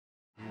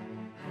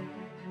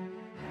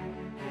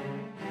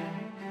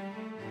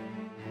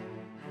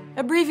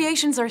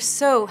Abbreviations are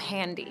so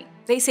handy.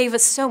 They save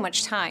us so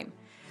much time.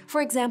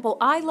 For example,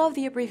 I love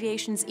the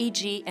abbreviations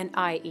EG and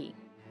IE.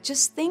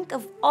 Just think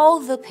of all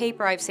the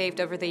paper I've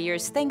saved over the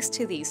years thanks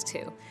to these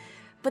two.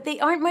 But they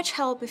aren't much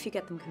help if you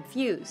get them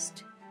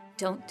confused.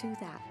 Don't do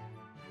that.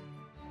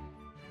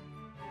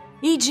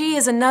 EG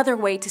is another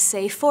way to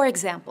say for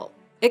example.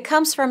 It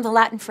comes from the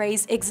Latin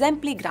phrase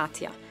exempli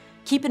gratia.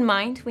 Keep in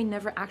mind, we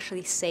never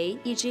actually say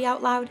EG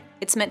out loud.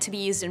 It's meant to be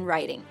used in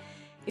writing.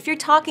 If you're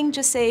talking,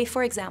 just say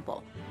for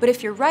example. But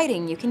if you're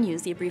writing, you can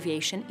use the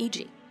abbreviation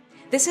EG.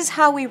 This is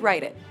how we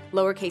write it.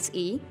 Lowercase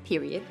e,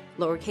 period,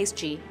 lowercase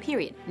g,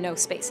 period, no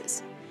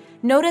spaces.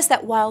 Notice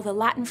that while the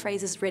Latin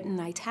phrase is written in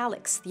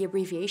italics, the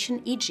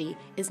abbreviation EG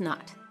is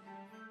not.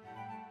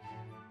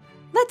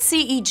 Let's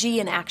see EG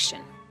in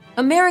action.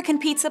 American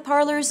pizza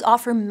parlors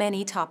offer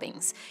many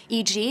toppings,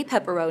 e.g.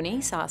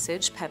 pepperoni,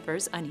 sausage,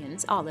 peppers,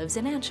 onions, olives,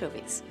 and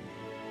anchovies.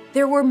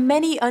 There were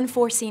many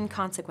unforeseen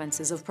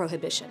consequences of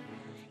prohibition,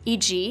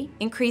 e.g.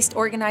 increased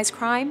organized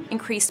crime,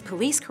 increased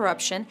police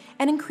corruption,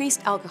 and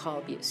increased alcohol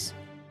abuse.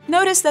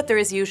 Notice that there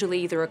is usually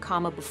either a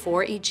comma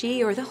before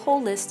e.g. or the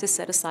whole list is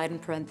set aside in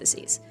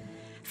parentheses.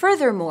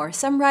 Furthermore,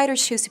 some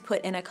writers choose to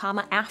put in a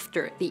comma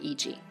after the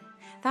e.g.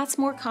 That's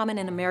more common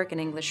in American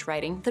English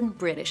writing than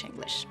British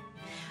English.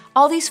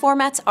 All these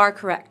formats are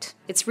correct.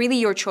 It's really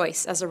your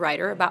choice as a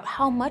writer about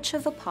how much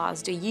of a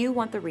pause do you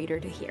want the reader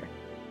to hear.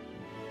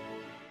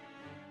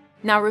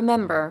 Now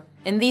remember,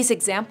 in these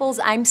examples,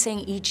 I'm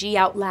saying EG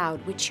out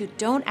loud, which you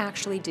don't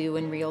actually do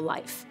in real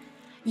life.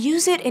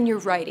 Use it in your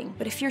writing,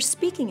 but if you're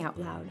speaking out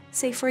loud,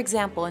 say for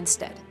example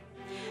instead.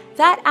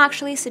 That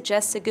actually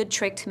suggests a good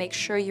trick to make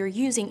sure you're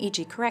using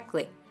EG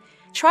correctly.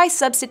 Try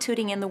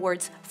substituting in the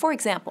words for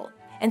example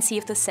and see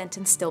if the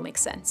sentence still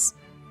makes sense.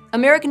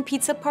 American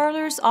pizza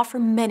parlors offer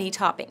many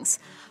toppings.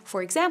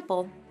 For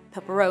example,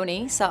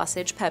 pepperoni,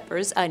 sausage,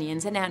 peppers,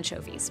 onions, and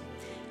anchovies.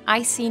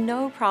 I see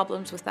no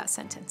problems with that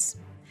sentence.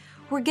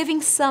 We're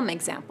giving some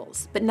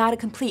examples, but not a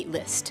complete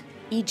list.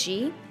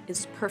 EG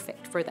is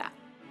perfect for that.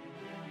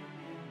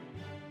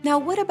 Now,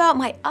 what about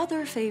my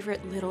other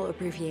favorite little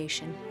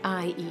abbreviation,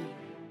 IE?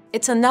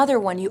 It's another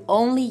one you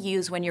only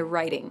use when you're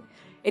writing.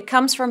 It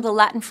comes from the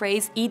Latin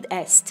phrase id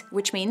est,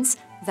 which means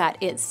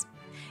that is.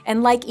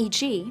 And like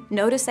EG,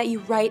 notice that you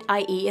write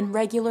IE in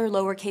regular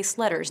lowercase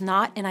letters,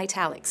 not in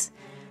italics.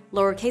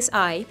 Lowercase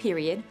I,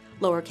 period,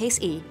 lowercase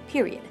e,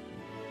 period.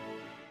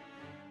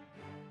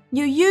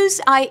 You use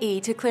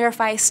IE to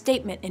clarify a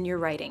statement in your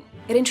writing.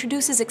 It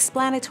introduces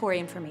explanatory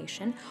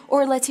information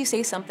or lets you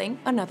say something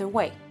another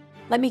way.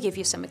 Let me give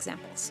you some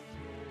examples.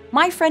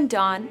 My friend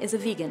Don is a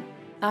vegan,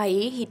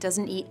 i.e. he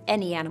doesn't eat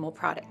any animal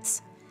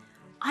products.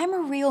 I'm a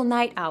real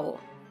night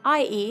owl,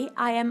 i.e.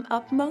 I am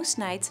up most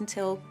nights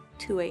until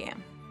 2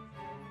 a.m.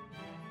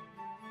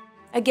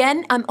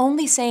 Again, I'm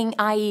only saying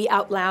IE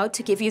out loud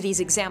to give you these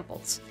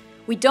examples.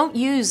 We don't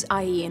use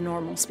IE in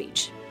normal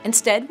speech.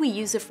 Instead, we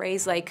use a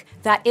phrase like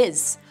that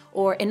is,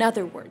 or in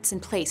other words, in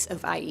place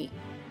of IE.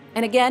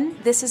 And again,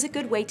 this is a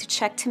good way to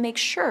check to make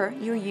sure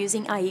you're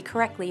using IE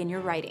correctly in your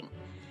writing.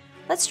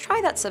 Let's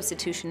try that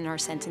substitution in our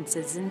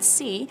sentences and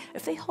see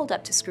if they hold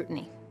up to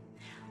scrutiny.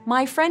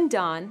 My friend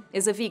Don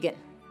is a vegan.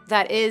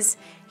 That is,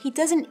 he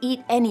doesn't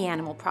eat any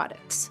animal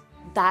products.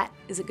 That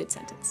is a good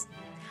sentence.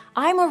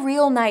 I'm a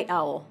real night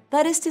owl.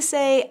 That is to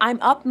say,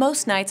 I'm up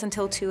most nights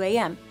until 2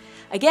 a.m.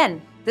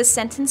 Again, this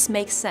sentence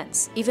makes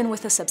sense, even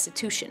with a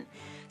substitution,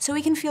 so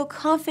we can feel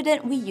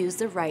confident we use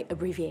the right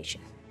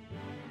abbreviation.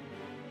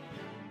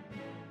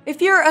 If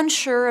you're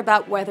unsure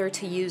about whether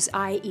to use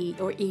IE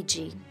or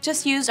EG,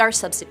 just use our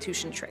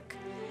substitution trick.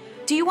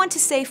 Do you want to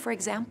say, for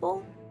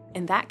example?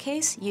 In that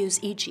case, use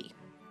EG.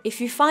 If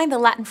you find the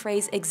Latin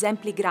phrase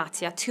exempli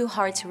gratia too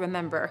hard to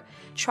remember,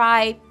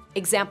 try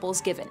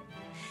examples given.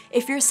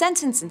 If your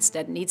sentence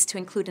instead needs to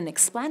include an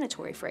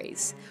explanatory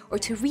phrase or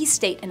to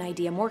restate an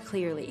idea more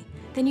clearly,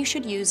 then you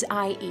should use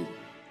IE.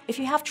 If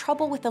you have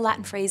trouble with the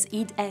Latin phrase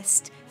id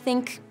est,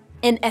 think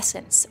in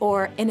essence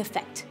or in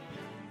effect.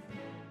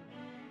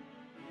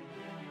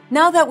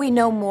 Now that we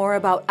know more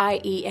about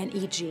IE and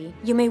EG,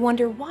 you may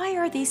wonder why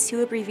are these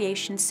two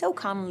abbreviations so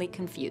commonly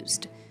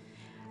confused?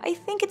 I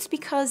think it's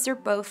because they're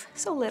both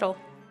so little.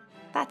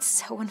 That's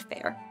so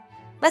unfair.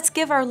 Let's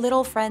give our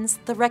little friends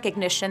the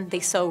recognition they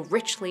so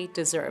richly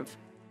deserve.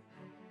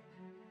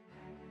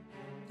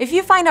 If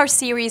you find our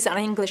series on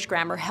English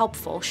grammar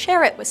helpful,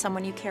 share it with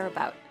someone you care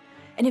about.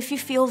 And if you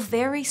feel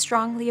very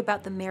strongly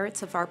about the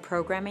merits of our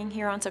programming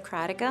here on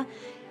Socratica,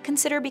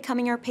 consider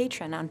becoming our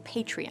patron on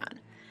Patreon.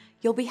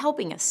 You'll be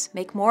helping us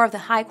make more of the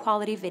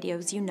high-quality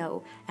videos you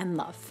know and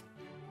love.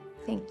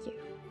 Thank you.